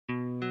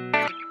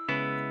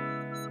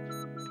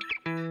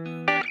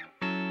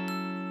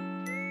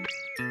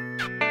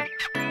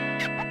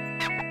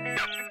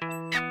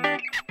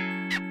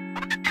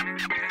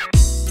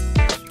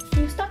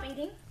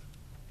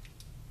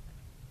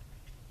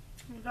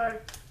Alright.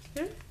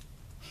 Yeah.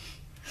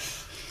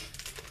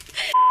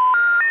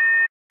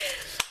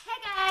 Hey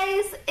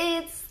guys,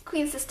 it's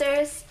Queen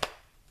Sisters,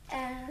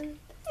 and I'm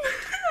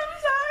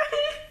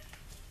sorry.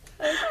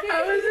 okay.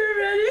 I wasn't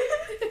ready.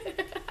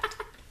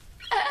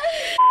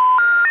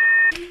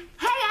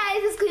 Hey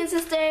guys, it's Queen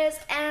Sisters,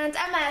 and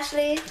I'm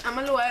Ashley,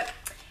 I'm alueet.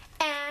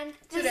 and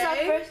this is our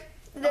first.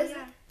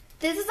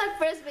 This is our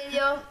first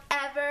video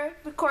ever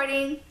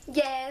recording.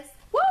 Yes,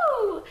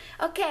 woo!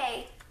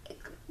 Okay,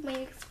 may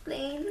you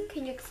explain?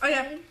 Can you explain? Oh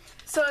yeah.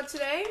 So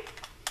today,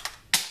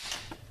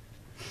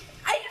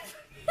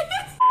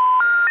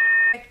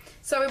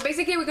 so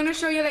we're gonna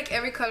show you like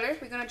every color.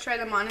 We're gonna try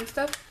them on and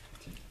stuff.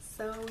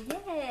 So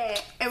yeah,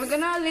 and we're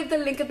gonna leave the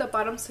link at the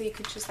bottom so you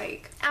could just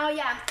like. Oh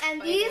yeah,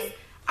 and these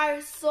are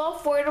so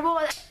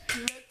affordable. Let's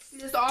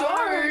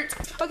start.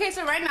 Okay,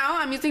 so right now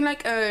I'm using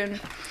like an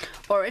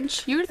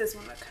orange. Use this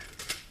one. Look.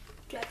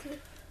 Do you have to?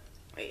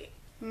 Wait.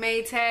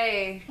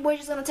 Maytay. We're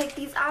just gonna take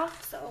these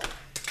off. So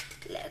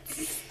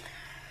let's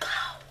go.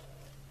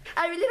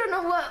 I really don't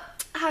know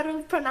how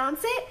to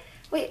pronounce it.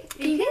 Wait,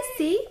 can you guys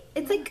see?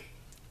 It's like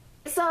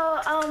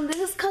so. This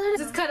is color.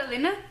 This is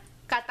Catalina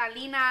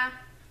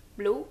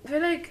blue. I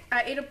feel like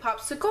I ate a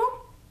popsicle,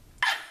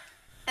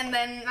 and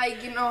then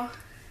like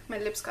my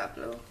lips got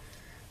blue.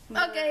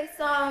 Okay,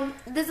 so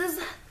this is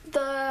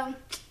the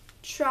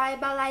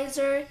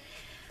tribalizer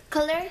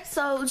color.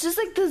 So it's just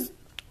like this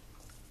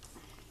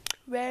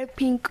red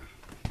pink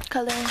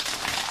color.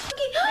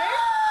 Okay.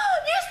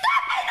 You're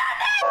stepping on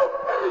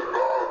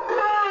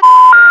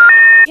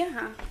it!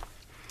 Yeah.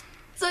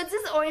 So it's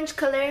this orange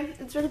color.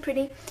 It's really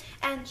pretty,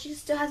 and she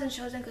still hasn't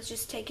chosen because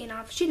she's taking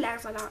off. She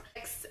lags a lot.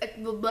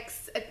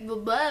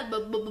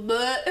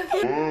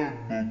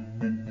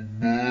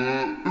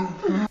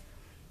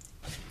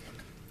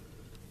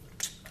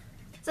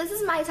 So this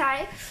is my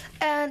tie,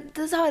 and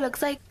this is how it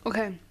looks like.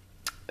 Okay.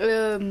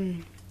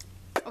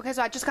 Okay,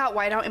 so I just got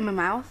white out in my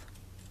mouth.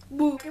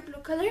 Blue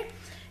color,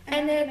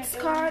 and it's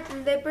called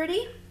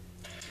Liberty,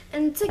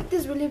 and it's like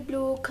this really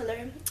blue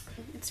color.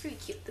 It's really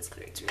cute. This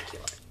color, it's really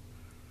cute.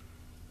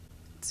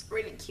 It's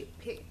really cute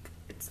pink.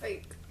 It's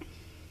like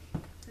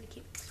really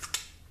cute.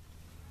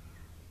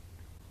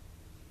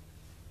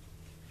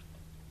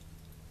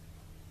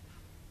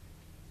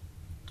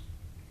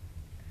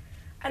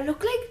 I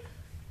look like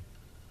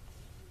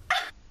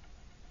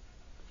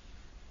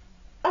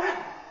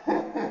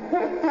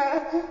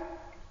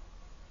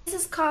this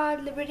is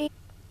called Liberty.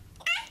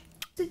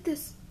 It's like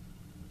this.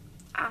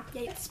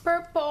 Yeah. It's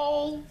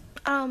purple.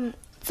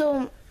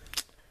 So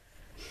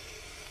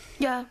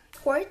yeah,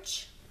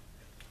 torch,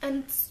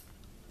 and it's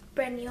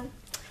brand new.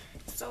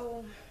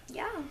 So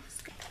yeah.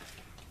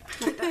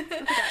 Look at that.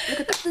 Look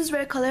at that. This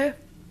red color.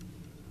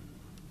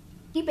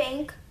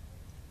 Bank.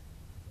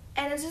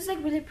 And it's just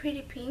like really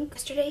pretty pink.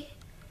 Yesterday.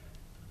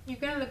 You're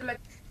gonna look like.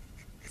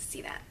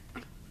 See that?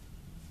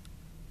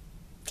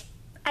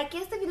 I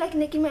guess if you like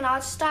Nicki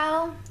Minaj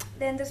style,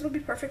 then this would be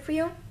perfect for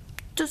you.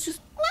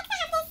 Just.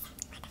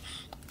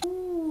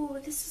 Ooh,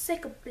 this is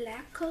like a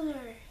black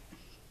color.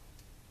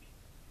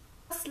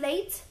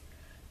 Slate,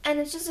 and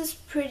it's just this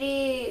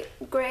pretty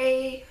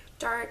gray,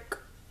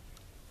 dark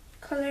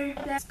color.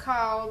 It's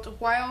called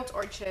Wild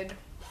Orchid.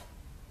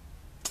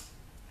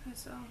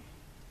 So.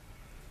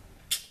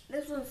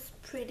 This was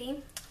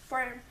pretty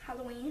for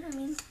Halloween, I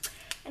mean.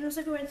 And also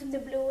if you're wearing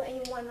something blue and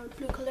you want a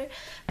blue color.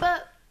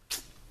 But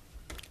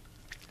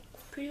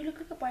pretty, look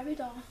like a Barbie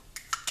doll.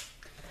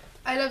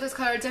 I love this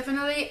color.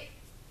 Definitely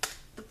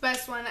the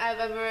best one I've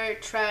ever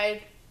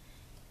tried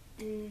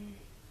in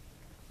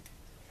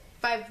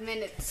 5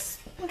 minutes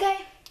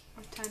Okay.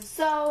 of time.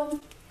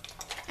 So,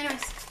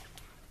 Anyways.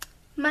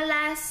 my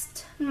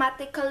last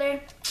matte color.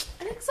 It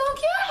looks so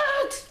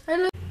cute. I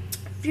love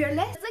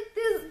Fearless. It's like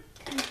this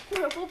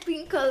purple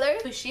pink color.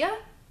 Fuchsia.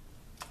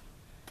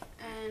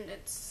 And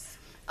it's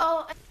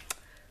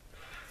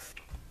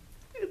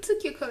a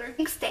cute color.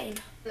 Ink stain.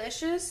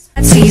 Delicious.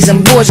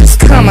 Season gorgeous,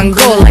 come and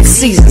go like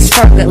seasons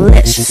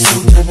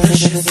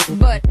fergalicious.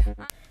 But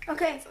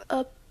Okay.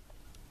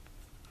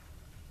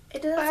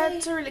 It doesn't say.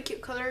 It's a really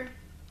cute color.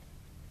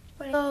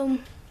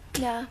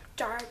 Yeah,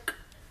 dark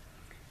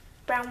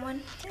brown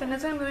one. The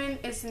next one I'm doing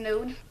is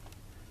nude.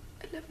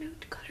 I love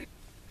nude color.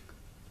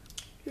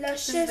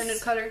 Luscious. This is the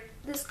nude color.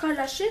 This is called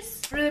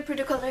Luscious. Really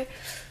pretty color.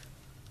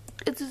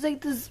 It's just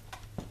like this.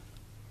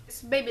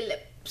 It's baby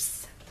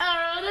lips.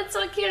 Oh, that's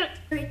so cute.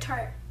 Very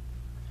tart.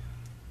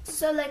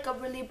 So like a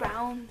really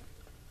brown.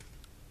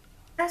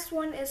 Last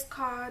one is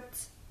called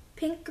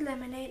Pink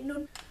Lemonade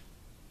Nude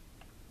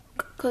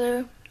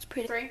color. It's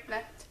pretty. 3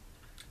 left.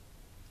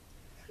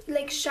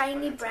 Like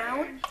shiny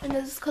brown. And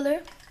this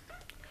color.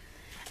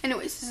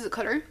 Anyways, this is the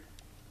color.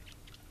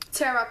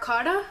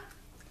 Terracotta.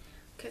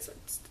 Okay, so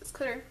it's this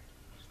color.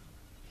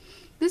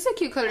 This is a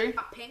cute color.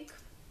 Hot pink.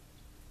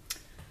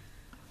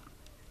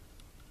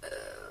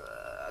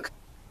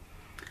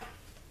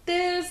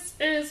 This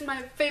is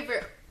my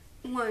favorite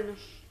one.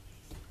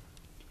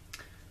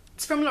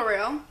 It's from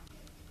L'Oreal.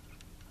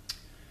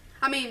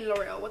 I mean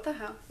L'Oreal, what the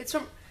hell? It's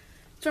from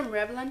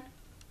Revlon.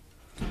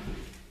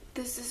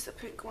 this is the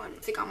pink one.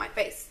 Stick on my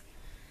face.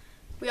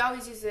 We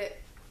always use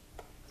it.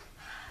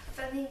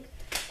 I think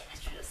I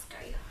should just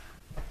scare you.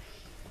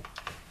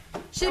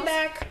 Shit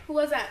back. Who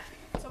was that?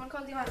 Someone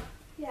called you on.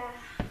 Yeah.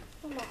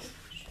 Come on.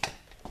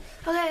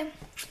 Okay.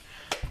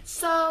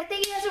 So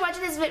thank you guys for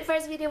watching this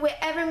first video we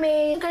ever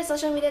made. Link our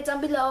social media down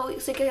below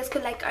so you guys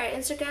could like our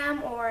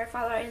Instagram or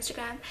follow our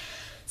Instagram.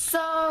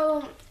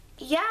 So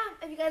yeah,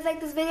 if you guys like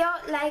this video,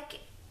 like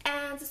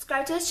and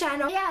subscribe to this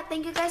channel. Yeah,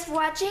 thank you guys for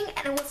watching,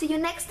 and we'll see you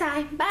next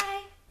time.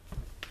 Bye.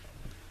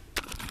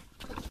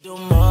 Do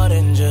more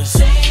than just,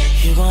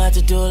 you gon' have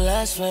to do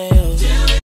less for you.